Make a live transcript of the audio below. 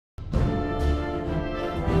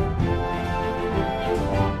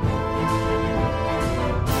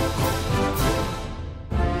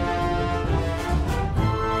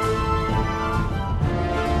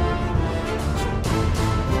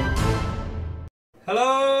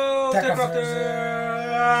Hello, Tech TechCrafters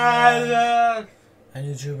and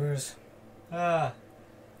YouTubers.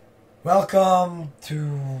 Welcome to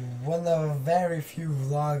one of the very few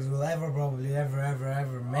vlogs we'll ever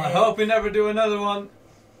make. I hope we never do another one.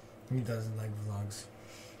 He doesn't like vlogs.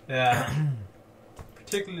 Yeah.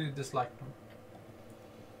 Particularly dislike them.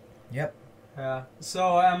 Yep. Yeah.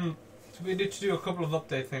 So we need to do a couple of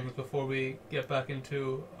update things before we get back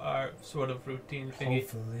into our sort of routine thingy.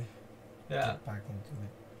 Hopefully. Yeah. Get back into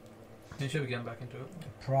it. You should be getting back into it.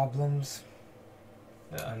 Problems.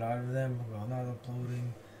 Yeah. A lot of them. Well, not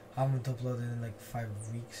uploading. I haven't uploaded in like 5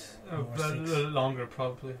 weeks. A or 6. little longer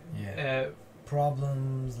probably. Yeah.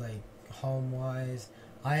 Problems like home wise.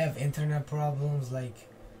 I have internet problems like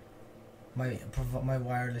my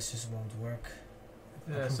wireless just won't work.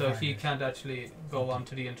 Yeah, so he can't actually go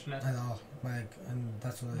onto the internet at all. And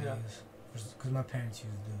that's what I use. Because my parents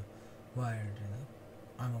use the wired,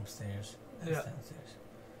 I'm upstairs. That's downstairs.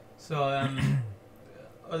 So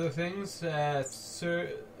other things,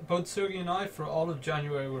 both Sergey and I for all of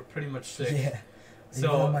January were pretty much sick. Yeah. So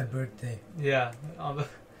even on my birthday. Yeah. I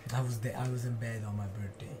was in bed on my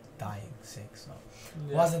birthday, dying sick. So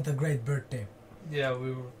yeah. It wasn't a great birthday. Yeah,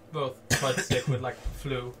 we were both quite sick with like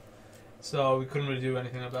flu, so we couldn't really do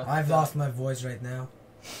anything about that. I've lost my voice right now.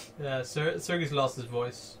 Yeah, Sergey's lost his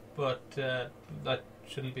voice, but that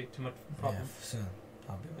shouldn't be too much of a problem. Yeah, soon.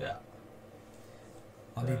 I'll be back. Yeah.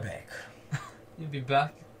 I'll be back. You'll be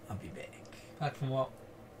back? I'll be back. Back from what?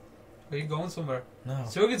 Are you going somewhere? No.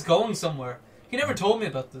 Sergey's going somewhere. He never told me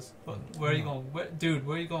about this. But where are you going? Dude,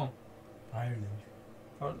 where are you going? Ireland.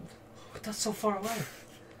 Ireland? But that's so far away.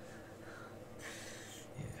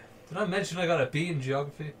 Yeah. Did I mention I got a B in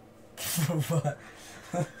geography? What?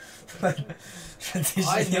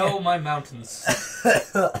 I know my mountains.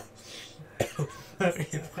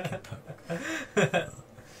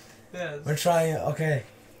 Yes. We're trying. Okay,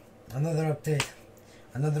 another update.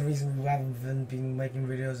 Another reason we haven't been making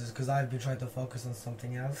videos is because I've been trying to focus on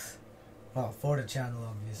something else. Well, for the channel,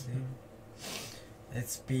 obviously.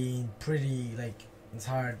 It's been pretty it's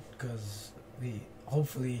hard because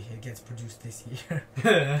hopefully it gets produced this year.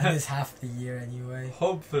 And it's half the year anyway.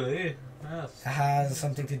 Hopefully, yes. It has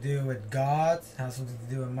something to do with God. It has something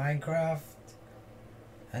to do with Minecraft.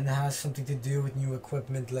 And it has something to do with new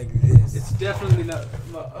equipment like this. It's definitely not.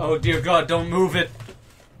 Oh dear God! Don't move it.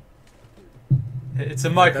 It's a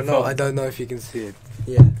microphone. I don't know if you can see it.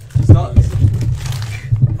 Yeah. It's not. It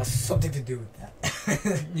has something to do with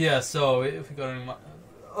that. Yeah. So if we got a new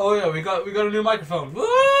we got a new microphone. Woo!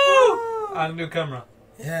 And a new camera.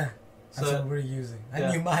 Yeah. That's So, what we're using. And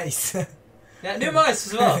new mice. Yeah, new mice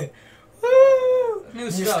as well. Woo! New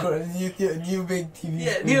stuff. New big TV.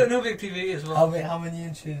 Yeah, new big TV as well. How many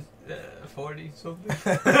inches? 40 something.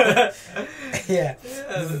 Yeah.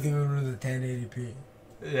 This is the 1080p.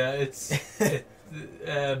 Yeah, it's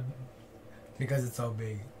because it's so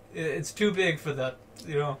big. It's too big for that,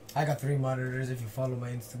 I got 3 monitors if you follow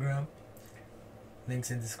my Instagram. Links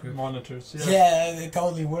in the description. Monitors, yeah. They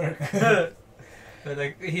totally work.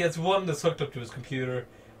 But, he has one that's hooked up to his computer.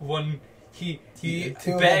 One he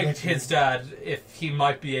two begged his dad if he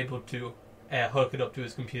might be able to hook it up to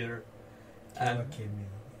his computer. And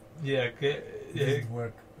yeah, it doesn't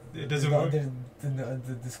work. It doesn't work.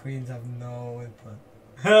 The screens have no input.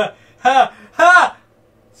 Ha ha ha!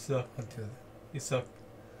 So What do he sucked.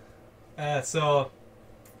 So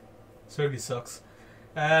Sergey sucks.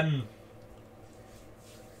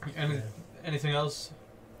 Anything else?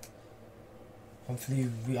 Hopefully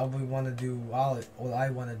we want to do I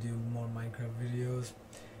want to do more Minecraft videos.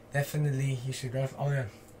 Definitely you should go. Oh yeah,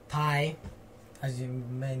 Ty, as you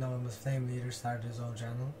may know him as Flameleader, started his own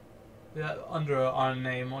channel. Yeah, under our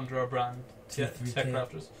name, under our brand, T3k.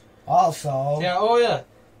 TechCrafters. Also, yeah, oh yeah,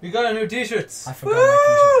 we got a new T-shirts. I forgot my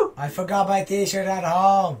T-shirt. I forgot my T-shirt at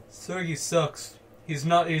home. Sergey sucks. He's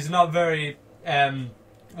not very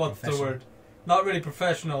what's the word? Not really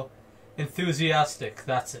professional. Enthusiastic.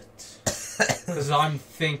 That's it. Because I'm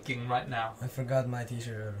thinking right now. I forgot my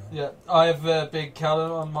T-shirt at home. Yeah, I have a big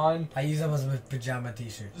Callan on mine. I use them as a pajama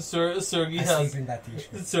T-shirt. Sergey I has. sleep in that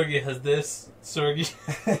T-shirt. Sergey has this. Sergey.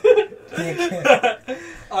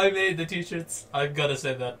 I made the T-shirts. I've got to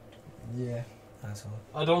say that. Yeah, asshole.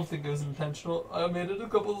 I don't think it was intentional. I made it a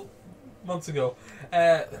couple months ago.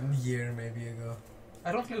 A year maybe ago.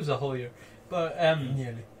 I don't think it was a whole year, but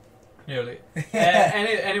nearly.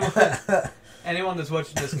 Anyone that's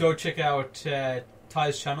watching this, go check out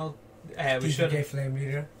Ty's channel. T3k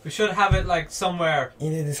Flameleader. We should have it somewhere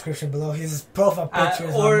in the description below. His profile picture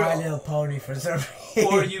is on My Little Pony for some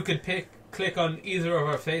reason. Or you could click on either of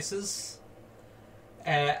our faces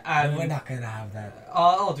And we're not gonna have that.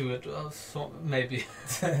 I'll do it. So maybe.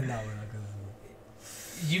 No, we're not gonna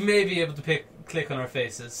do You may be able to click on our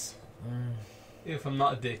faces. If I'm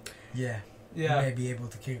not a dick. it. Yeah. Yeah. You may be able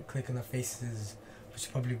to click on our faces, but you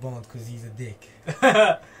probably won't because he's a dick.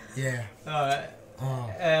 Yeah. Alright. Oh.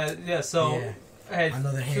 Yeah, so... Yeah.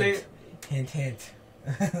 Another hint. Hint.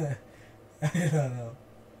 I don't know.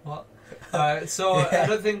 What? Alright, so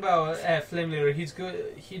another thing about Flameleader, he's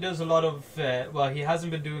good. He does a lot of... well, he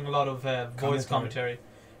hasn't been doing a lot of voice commentary.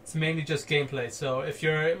 It's mainly just gameplay. So if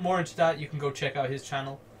you're more into that, you can go check out his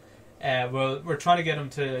channel. We're trying to get him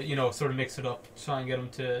to, sort of mix it up. Try and get him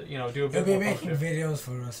to, do a bit more. He'll be making videos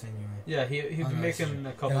for us anyway. Yeah, he'll be making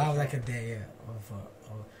a couple. He'll have like a day of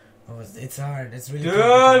it's hard. It's really. Dude,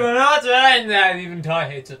 we're not doing that. Even Ty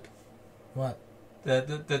hates it. What? The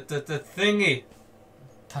thingy.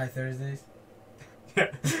 Thai Thursdays.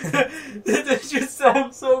 Yeah. That just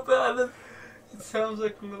sounds so bad. It sounds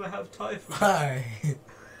like I'm gonna have Thai food. Why?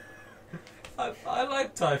 I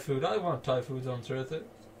like Thai food. I want Thai food on Thursday.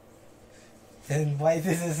 Then why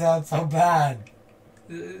does it sound so bad?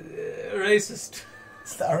 Racist.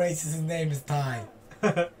 It's not racist. His name is Thai.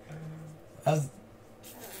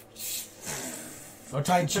 Or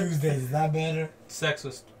Thai Tuesdays. Is that better?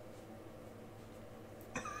 Sexist.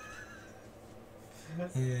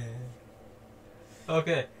 Yeah.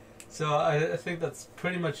 Okay, so I think that's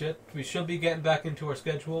pretty much it. We should be getting back into our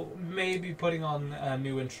schedule. Maybe putting on a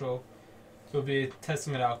new intro. We'll be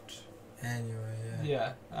testing it out. Anyway, yeah.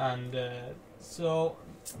 Yeah, and so...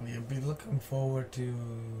 We'll be looking forward to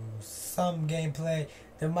some gameplay.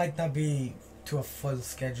 There might not be to a full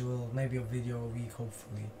schedule. Maybe a video a week,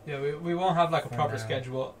 hopefully. Yeah, we won't have like a proper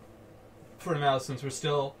schedule for now since we're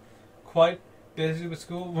still quite busy with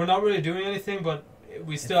school. We're not really doing anything, but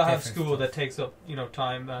we still have school that takes up,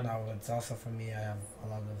 time. And no, it's also for me. I have a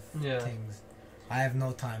lot of things. I have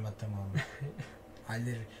no time at the moment. I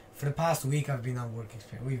literally, for the past week, I've been on work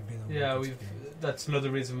experience. We've been on work experience. That's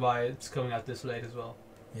another reason why it's coming out this late as well.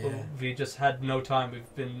 Yeah. But we just had no time.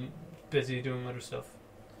 We've been busy doing other stuff.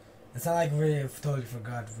 It's not like we totally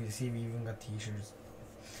forgot. We even got t-shirts,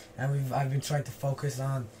 and I've been trying to focus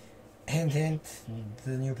on hint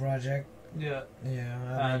the new project. Yeah.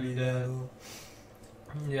 Yeah. And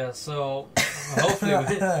yeah. So hopefully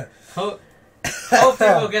hopefully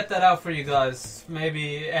we'll get that out for you guys.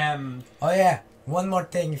 Maybe. Oh yeah. One more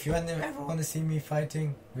thing. If you ever want to see me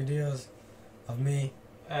fighting videos of me,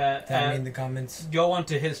 tell me in the comments. Go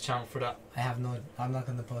onto his channel for that. I'm not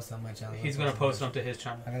gonna post it on my channel. He's gonna post it onto his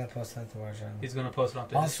channel. I'm gonna post it onto our channel. He's gonna post it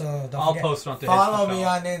onto his channel. Also, I'll post it onto his channel. Follow me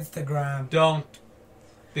on Instagram. Don't.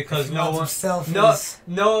 Because no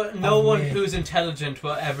one who's intelligent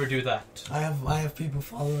will ever do that. I have people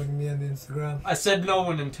following me on Instagram. I said no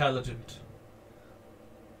one intelligent.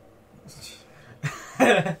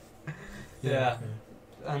 Yeah.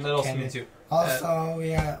 And that also means you. Also, we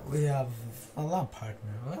have a lot of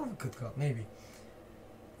partner. Well, good call, maybe.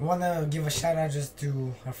 We want to give a shout out just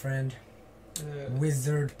to our friend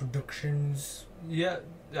Wizard Productions. Yeah,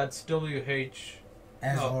 that's WHZ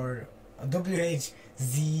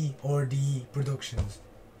or D Productions.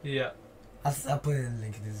 Yeah. I'll put it in the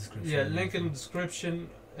link in the description. Yeah, link in the description.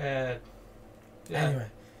 Yeah. Anyway,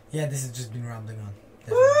 yeah, this has just been rambling on.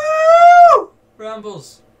 Woo!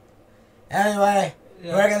 Rambles. Anyway,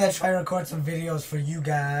 we're gonna try to record some videos for you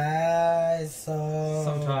guys. So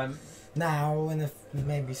sometime now,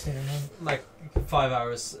 maybe soon. Like 5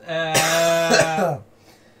 hours. Yeah.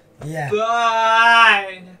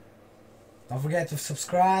 Bye. Don't forget to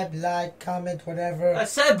subscribe, like, comment, whatever. I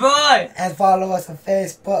said bye. And follow us on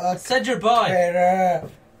Facebook. I said your bye. Twitter.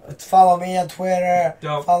 Follow me on Twitter.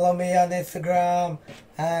 Don't. Follow me on Instagram.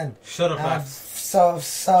 And shut up, Max.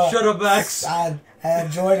 Shut up, Max.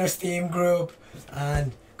 And join our Steam group.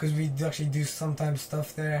 And because we actually do sometimes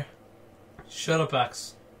stuff there. Shut up,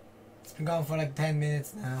 Max. It's been going for like 10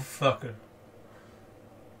 minutes now. Fucker.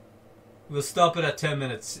 We'll stop it at 10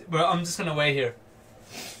 minutes. I'm just gonna wait here.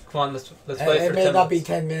 Come on, let's wait for 10 minutes. It may not be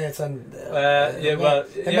 10 minutes.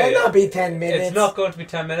 It may not be 10 minutes. It's not going to be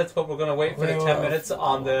 10 minutes, but we're going to wait for the 10 minutes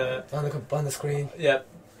on the screen. Yep.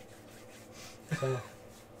 So,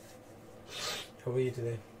 how are you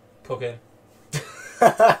today? Cocaine.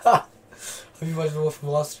 Have you watched The Wolf of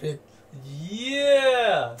Wall Street?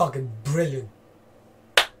 Yeah! Fucking brilliant.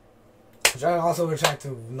 Which I also will try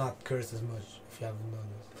to not curse as much, if you haven't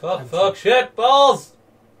noticed. Fuck, shit, balls!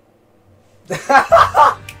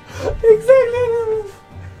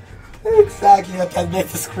 Exactly, I can make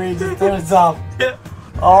the screen just turns off.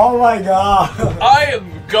 Oh my god. I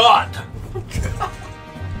am God!